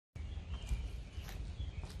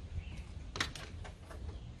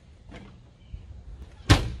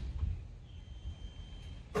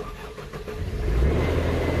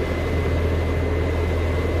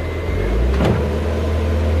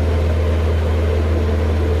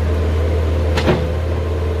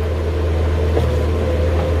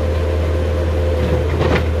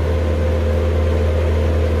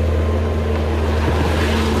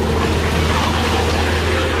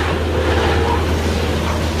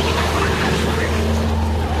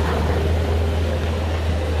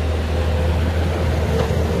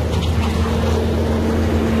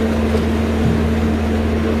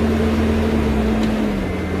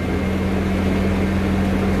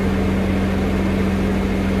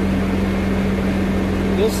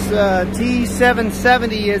This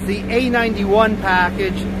T770 is the A91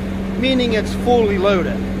 package, meaning it's fully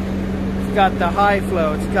loaded. It's got the high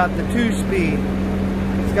flow, it's got the 2-speed,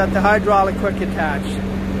 it's got the hydraulic quick attach.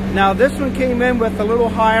 Now this one came in with a little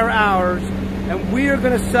higher hours, and we are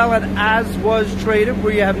going to sell it as was traded.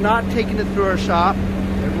 We have not taken it through our shop.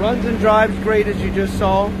 It runs and drives great, as you just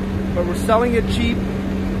saw, but we're selling it cheap.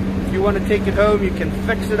 If you want to take it home, you can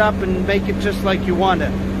fix it up and make it just like you want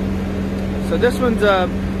it. So this one's a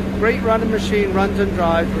great running machine, runs and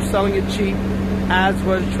drives. We're selling it cheap as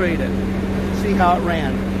was traded. See how it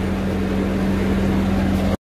ran.